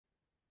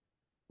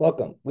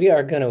Welcome. We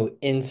are going to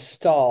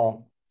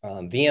install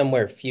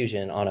VMware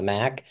Fusion on a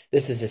Mac.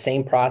 This is the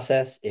same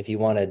process if you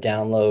want to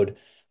download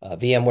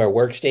VMware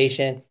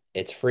Workstation.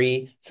 It's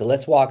free. So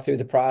let's walk through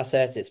the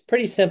process. It's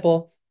pretty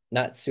simple,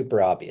 not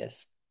super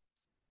obvious.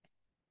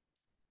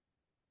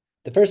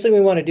 The first thing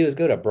we want to do is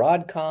go to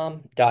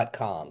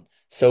broadcom.com.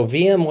 So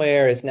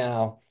VMware is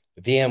now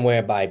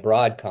VMware by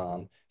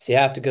Broadcom. So you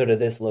have to go to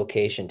this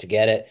location to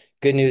get it.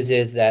 Good news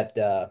is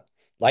that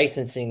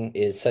licensing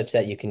is such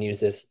that you can use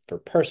this for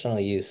personal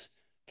use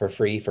for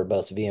free for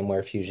both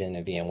VMware Fusion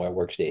and VMware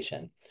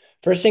Workstation.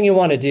 First thing you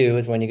want to do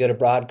is when you go to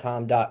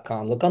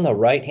broadcom.com, look on the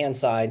right-hand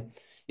side,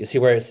 you see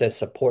where it says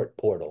support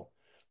portal.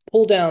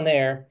 Pull down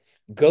there,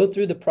 go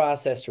through the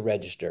process to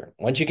register.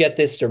 Once you get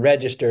this to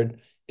registered,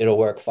 it'll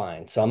work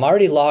fine. So I'm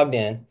already logged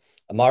in.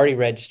 I'm already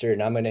registered,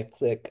 and I'm going to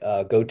click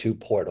go to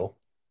portal.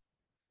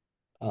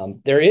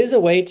 There is a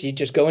way to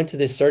just go into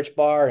this search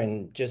bar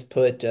and just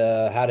put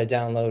how to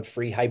download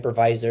free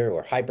hypervisor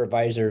or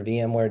hypervisor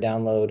VMware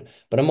download.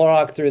 But I'm going to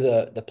walk through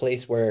the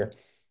place where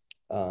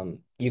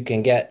you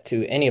can get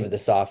to any of the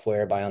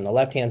software by on the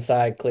left-hand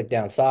side, click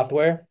down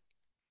software.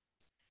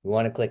 We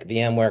want to click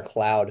VMware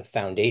Cloud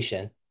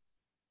Foundation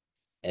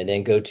and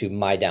then go to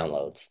My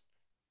Downloads.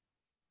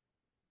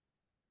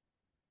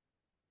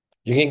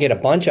 You're going to get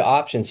a bunch of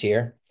options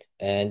here,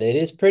 and it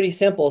is pretty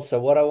simple.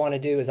 So what I want to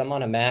do is I'm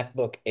on a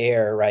MacBook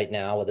Air right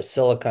now with a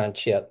Silicon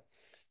chip.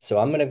 So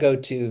I'm going to go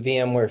to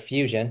VMware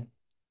Fusion,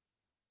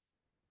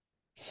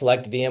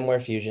 select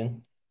VMware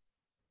Fusion.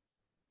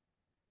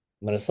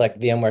 I'm going to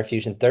select VMware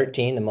Fusion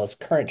 13, the most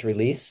current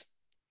release.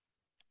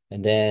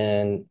 And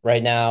then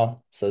right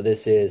now, so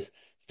this is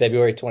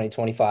February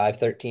 2025,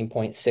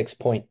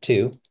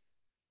 13.6.2.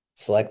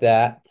 Select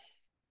that.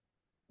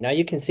 Now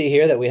you can see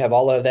here that we have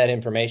all of that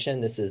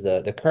information. This is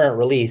the current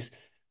release.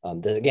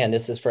 Again,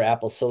 this is for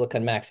Apple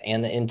Silicon Macs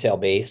and the Intel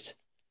based.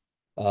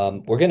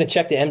 We're going to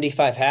check the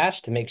MD5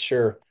 hash to make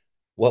sure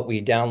what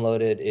we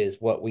downloaded is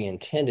what we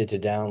intended to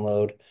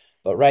download.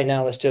 But right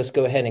now, let's just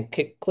go ahead and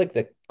click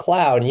the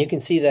cloud, and you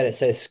can see that it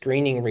says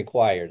screening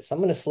required. So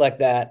I'm going to select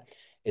that.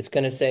 It's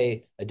going to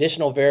say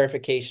additional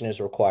verification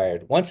is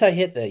required. Once I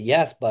hit the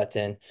yes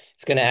button,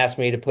 it's going to ask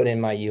me to put in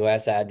my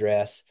US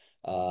address,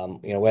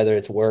 whether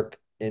it's work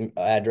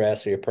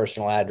address or your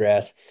personal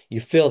address.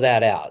 You fill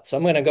that out. So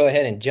I'm going to go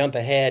ahead and jump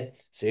ahead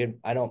so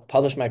I don't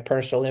publish my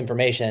personal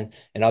information,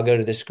 and I'll go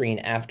to the screen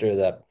after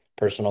the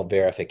personal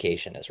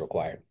verification is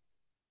required.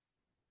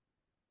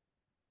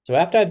 So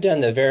after I've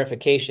done the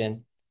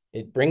verification,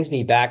 it brings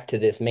me back to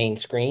this main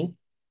screen.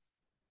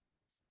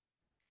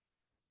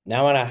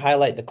 Now when I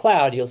highlight the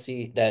cloud, you'll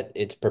see that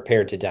it's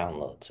prepared to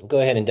download. So go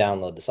ahead and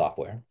download the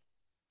software.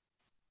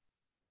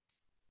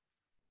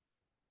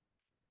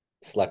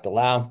 Select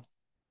allow.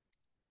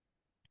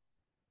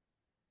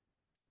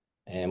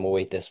 And we'll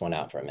wait this one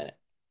out for a minute.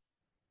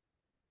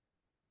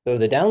 So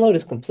the download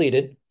is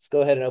completed. Let's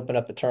go ahead and open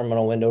up the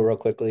terminal window real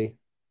quickly.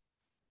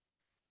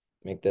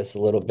 Make this a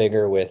little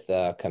bigger with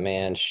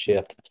Command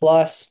Shift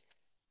Plus.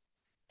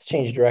 Let's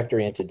change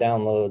directory into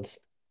downloads.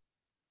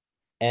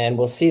 And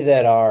we'll see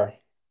that our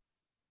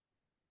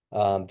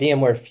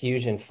VMware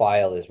Fusion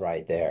file is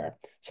right there.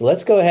 So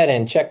let's go ahead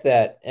and check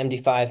that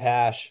MD5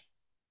 hash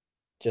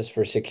just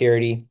for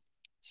security.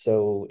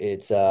 So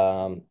it's in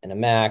a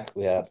Mac,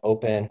 we have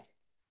open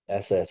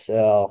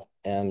SSL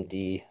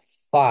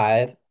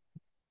MD5,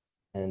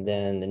 and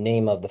then the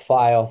name of the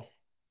file.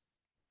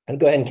 And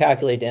go ahead and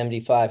calculate the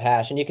MD5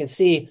 hash. And you can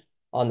see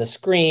on the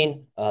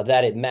screen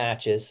that it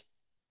matches.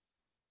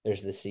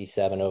 There's the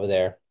C7 over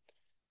there.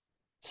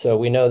 So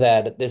we know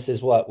that this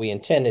is what we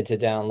intended to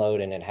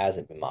download and it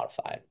hasn't been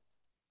modified.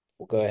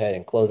 We'll go ahead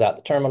and close out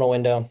the terminal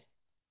window.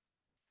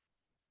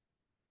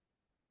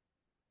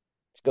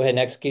 Let's go ahead and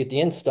execute the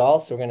install.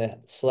 So we're going to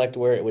select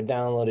where it would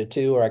download it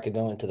to, or I could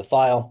go into the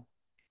file.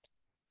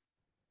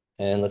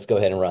 And let's go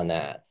ahead and run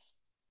that.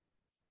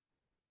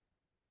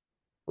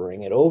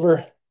 Bring it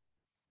over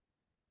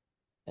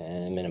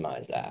and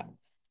minimize that.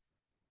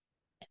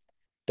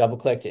 Double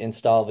click to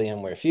install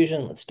VMware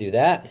Fusion. Let's do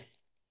that.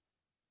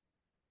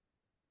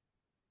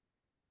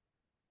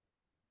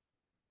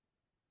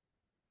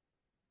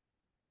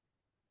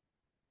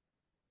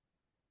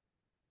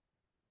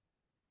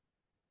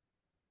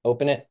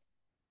 Open it.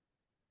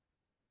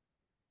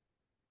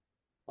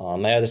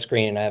 On my other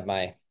screen, I have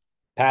my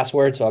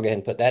password, so I'll go ahead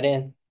and put that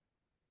in.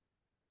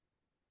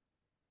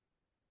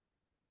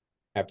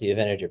 After you've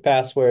entered your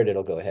password,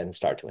 it'll go ahead and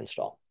start to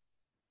install.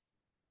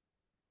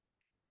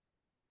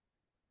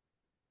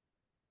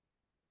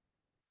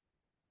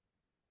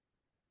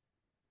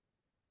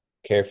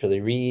 Carefully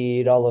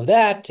read all of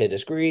that, hit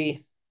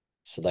agree,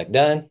 select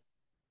done.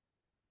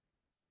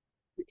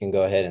 We can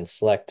go ahead and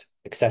select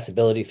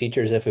accessibility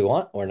features if we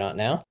want, or not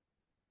now.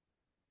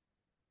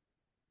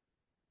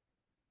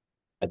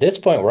 At this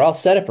point, we're all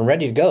set up and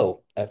ready to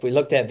go. If we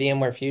looked at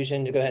VMware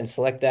Fusion, to go ahead and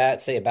select that,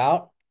 say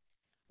about,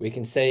 we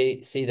can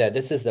see that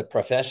this is the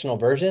professional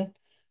version.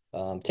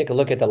 Take a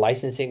look at the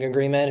licensing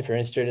agreement if you're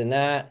interested in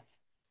that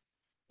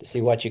to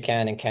see what you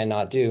can and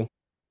cannot do.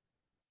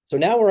 So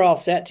now we're all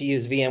set to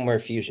use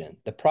VMware Fusion.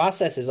 The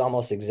process is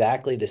almost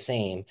exactly the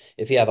same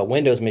if you have a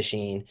Windows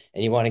machine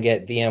and you want to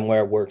get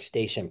VMware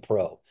Workstation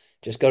Pro.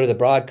 Just go to the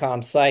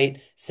Broadcom site,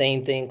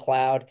 same thing,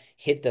 cloud,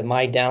 hit the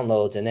My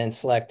Downloads, and then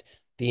select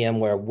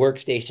VMware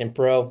Workstation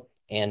Pro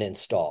and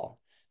install.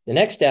 The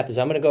next step is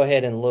I'm going to go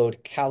ahead and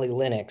load Kali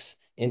Linux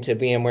into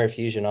VMware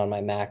Fusion on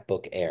my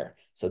MacBook Air.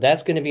 So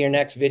that's going to be your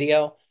next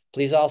video.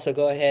 Please also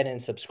go ahead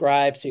and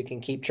subscribe so you can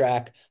keep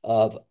track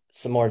of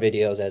some more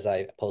videos as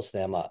I post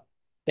them up.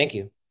 Thank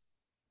you.